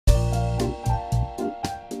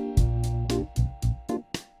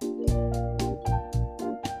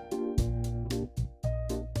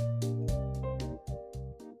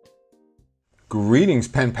Greetings,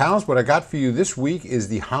 pen pals. What I got for you this week is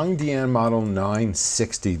the Dian model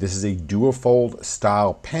 960. This is a duofold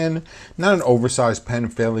style pen, not an oversized pen,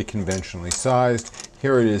 fairly conventionally sized.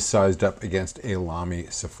 Here it is sized up against a Lamy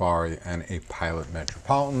Safari and a Pilot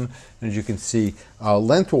Metropolitan. And as you can see,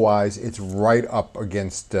 lengthwise, it's right up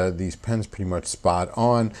against these pens, pretty much spot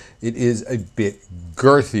on. It is a bit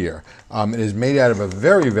girthier. It is made out of a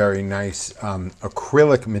very, very nice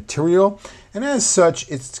acrylic material. And as such,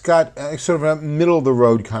 it's got sort of a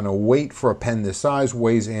middle-of-the-road kind of weight for a pen this size,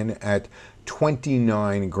 weighs in at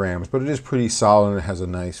 29 grams, but it is pretty solid and it has a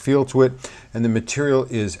nice feel to it. And the material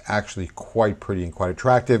is actually quite pretty and quite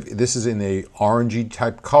attractive. This is in a orangey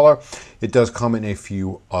type color. It does come in a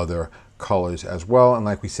few other colors as well, and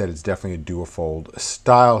like we said, it's definitely a duofold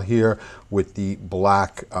style here with the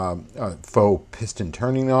black faux piston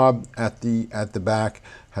turning knob at the back.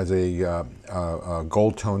 Has a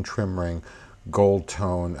gold tone trim ring, gold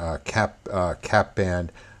tone cap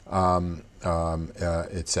band,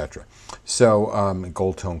 etc. So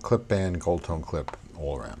gold tone clip band, gold tone clip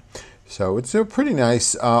all around. So it's a pretty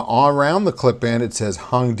nice. All around the clip band, it says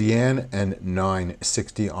Dian and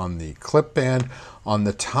 960 on the clip band. On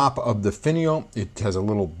the top of the finial, it has a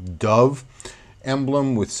little dove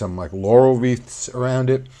emblem with some like laurel wreaths around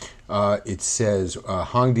it. It says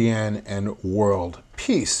Dian and World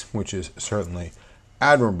Peace, which is certainly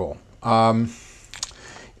admirable.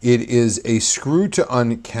 It is a screw to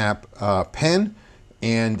uncap pen,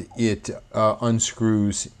 and it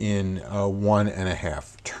unscrews in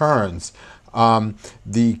 1.5 turns.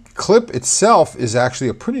 The clip itself is actually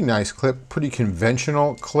a pretty nice clip, pretty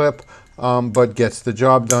conventional clip, but gets the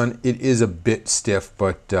job done. It is a bit stiff,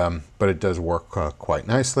 but it does work quite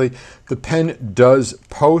nicely. The pen does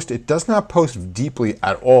post. It does not post deeply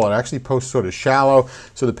at all. It actually posts sort of shallow,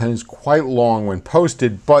 so the pen is quite long when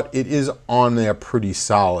posted, but it is on there pretty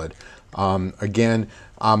solid. Again,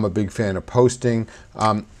 I'm a big fan of posting.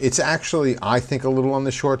 It's actually, I think, a little on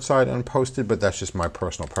the short side unposted, but that's just my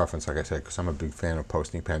personal preference, like I said, because I'm a big fan of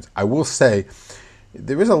posting pens. I will say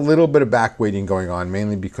there is a little bit of back weighting going on,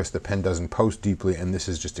 mainly because the pen doesn't post deeply, and this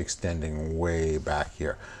is just extending way back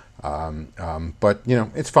here. But, you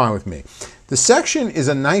know, it's fine with me. The section is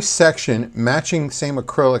a nice section, matching same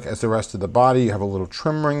acrylic as the rest of the body. You have a little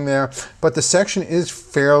trim ring there, but the section is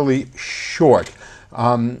fairly short.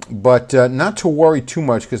 But not to worry too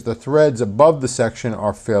much, because the threads above the section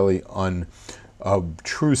are fairly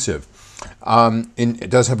unobtrusive. And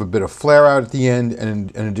it does have a bit of flare out at the end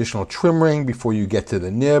and an additional trim ring before you get to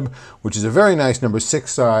the nib, which is a very nice number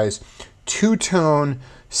 6 size, two-tone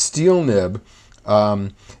steel nib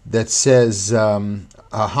that says Dian,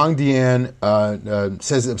 it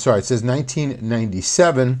says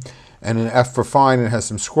 1997, and an F for fine. It has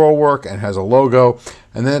some scroll work and has a logo,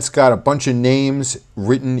 and then it's got a bunch of names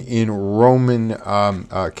written in Roman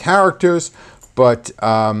characters, but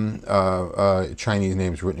Chinese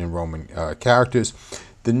names written in Roman characters.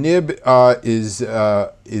 The nib is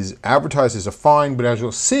advertised as a fine, but as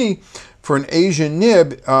you'll see, for an Asian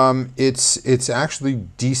nib, it's actually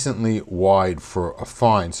decently wide for a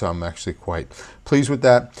fine, so I'm actually quite pleased with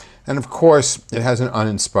that. And of course, it has an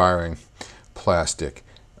uninspiring plastic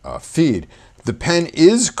feed. The pen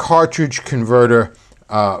is cartridge converter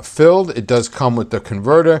filled. It does come with the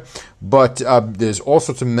converter, but there's all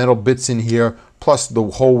sorts of metal bits in here, plus the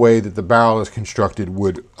whole way that the barrel is constructed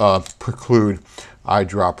would preclude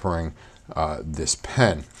eyedroppering this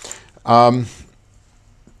pen.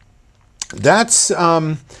 That's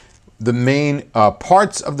the main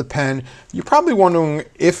parts of the pen. You're probably wondering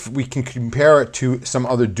if we can compare it to some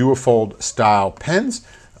other duofold style pens.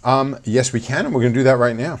 Yes, we can, and we're going to do that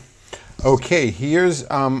right now. Okay, here's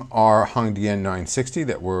our Dian 960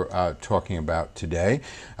 that we're talking about today.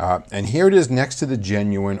 And here it is next to the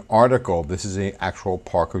genuine article. This is an actual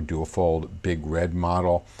Parker duofold Big Red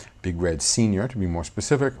model, Big Red Senior to be more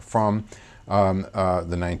specific, from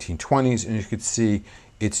the 1920s. And you can see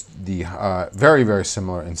it's the very, very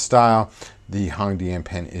similar in style. The Dian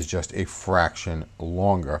pen is just a fraction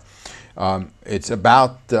longer. It's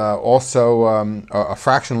about also a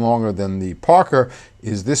fraction longer than the Parker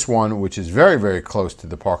is this one, which is very, very close to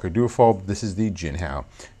the Parker duofold. This is the Jinhao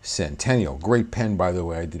Centennial. Great pen, by the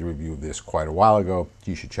way. I did a review of this quite a while ago.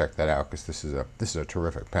 You should check that out, because this is a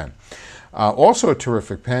terrific pen. Also a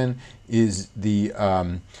terrific pen is the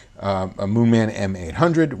Moonman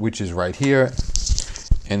M800, which is right here,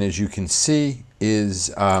 and as you can see, is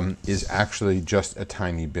actually just a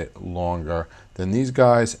tiny bit longer than these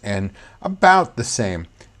guys, and about the same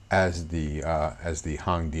as the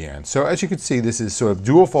Dian. So as you can see, this is sort of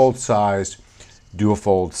duofold sized,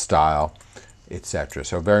 duofold style, etc.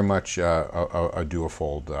 So very much a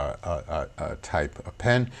duofold type of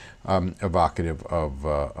pen, evocative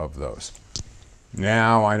of those.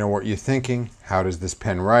 Now I know what you're thinking. How does this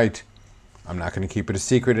pen write? I'm not going to keep it a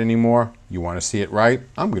secret anymore. You want to see it write?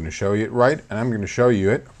 I'm going to show you it write, and I'm going to show you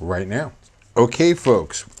it right now. Okay,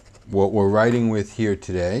 folks, what we're writing with here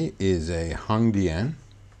today is a Dian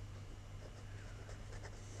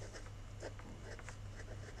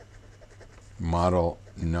model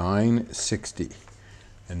 960,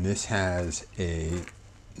 and this has a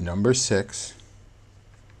number 6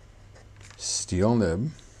 steel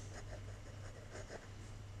nib,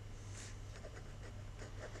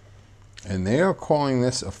 and they are calling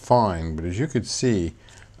this a fine, but as you could see,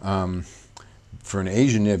 for an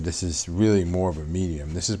Asian nib, this is really more of a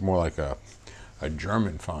medium. This is more like a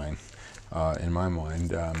German fine in my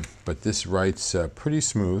mind, but this writes pretty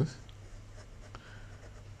smooth.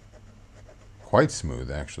 Quite smooth,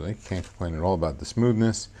 actually. Can't complain at all about the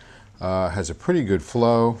smoothness. Has a pretty good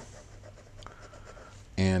flow,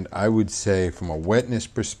 and I would say from a wetness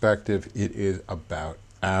perspective it is about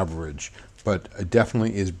average, but it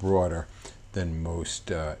definitely is broader than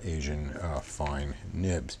most Asian fine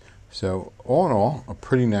nibs. So all in all, a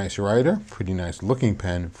pretty nice writer, pretty nice looking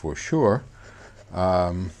pen for sure,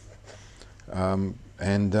 and all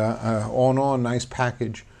in all, a nice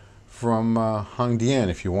package from Dian.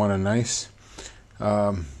 If you want a nice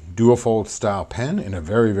duofold style pen in a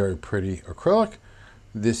very, very pretty acrylic,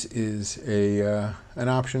 this is an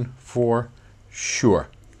option for sure.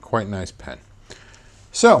 Quite nice pen.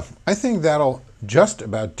 So I think that'll just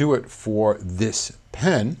about do it for this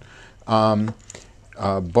pen.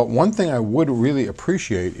 But one thing I would really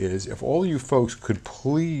appreciate is if all you folks could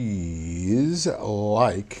please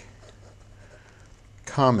like,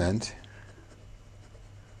 comment,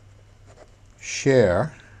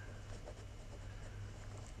 share,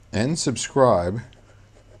 and subscribe.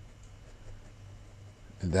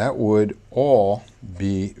 That would all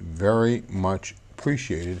be very much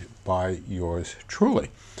appreciated by yours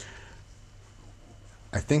truly.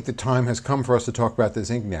 I think the time has come for us to talk about this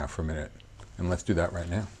ink now for a minute, and let's do that right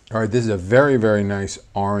now. All right, this is a very, very nice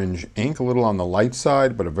orange ink, a little on the light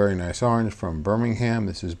side, but a very nice orange from Birmingham.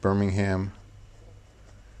 This is Birmingham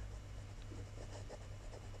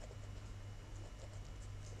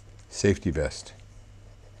Safety Vest.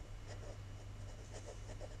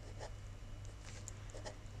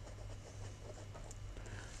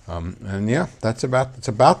 And yeah, it's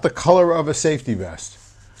about the color of a safety vest.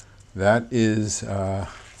 That is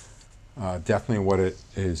definitely what it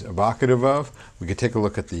is evocative of. We could take a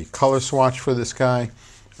look at the color swatch for this guy.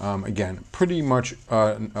 Again, pretty much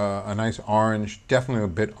a nice orange, definitely a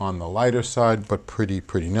bit on the lighter side, but pretty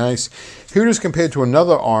nice. Here it is compared to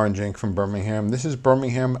another orange ink from Birmingham. This is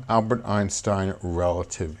Birmingham Albert Einstein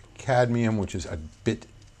Relative Cadmium, which is a bit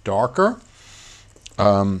darker.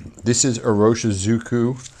 This is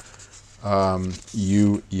Iroshizuku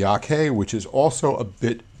Yake, which is also a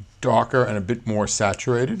bit darker and a bit more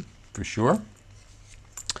saturated, for sure.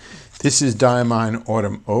 This is Diamine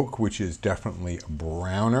Autumn Oak, which is definitely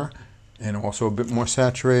browner and also a bit more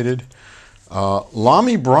saturated.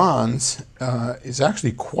 Lamy Bronze is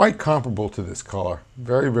actually quite comparable to this color.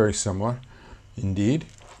 Very, very similar indeed.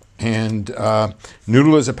 And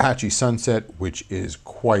Noodler's Apache Sunset, which is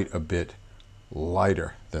quite a bit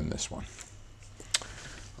lighter than this one.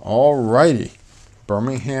 Alrighty,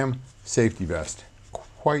 Birmingham Safety Vest.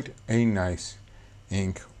 Quite a nice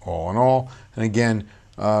ink all in all. And again,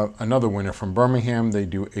 another winner from Birmingham. They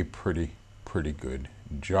do a pretty good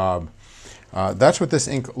job. That's what this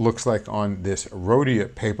ink looks like on this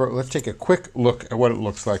Rhodia paper. Let's take a quick look at what it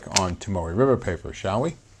looks like on Tomoe River paper, shall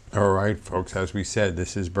we? All right, folks, as we said,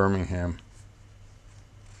 this is Birmingham.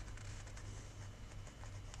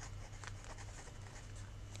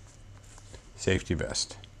 Safety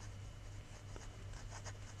Vest.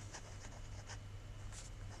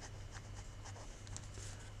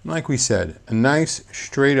 Like we said, a nice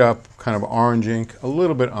straight up kind of orange ink, a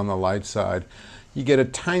little bit on the light side. You get a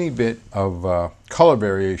tiny bit of color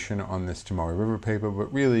variation on this Tomoe River paper,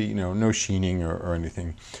 but really, you know, no sheening or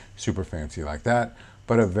anything super fancy like that.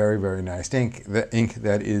 But a very nice ink. The ink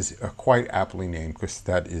that is quite aptly named, because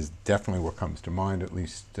that is definitely what comes to mind, at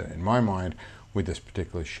least in my mind, with this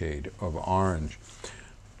particular shade of orange.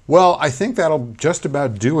 Well, I think that'll just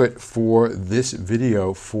about do it for this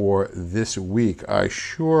video for this week. I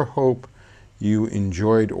sure hope you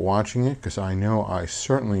enjoyed watching it, because I know I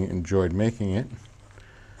certainly enjoyed making it.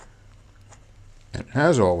 And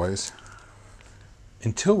as always,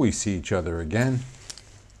 until we see each other again,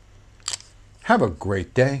 have a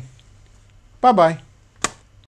great day. Bye-bye.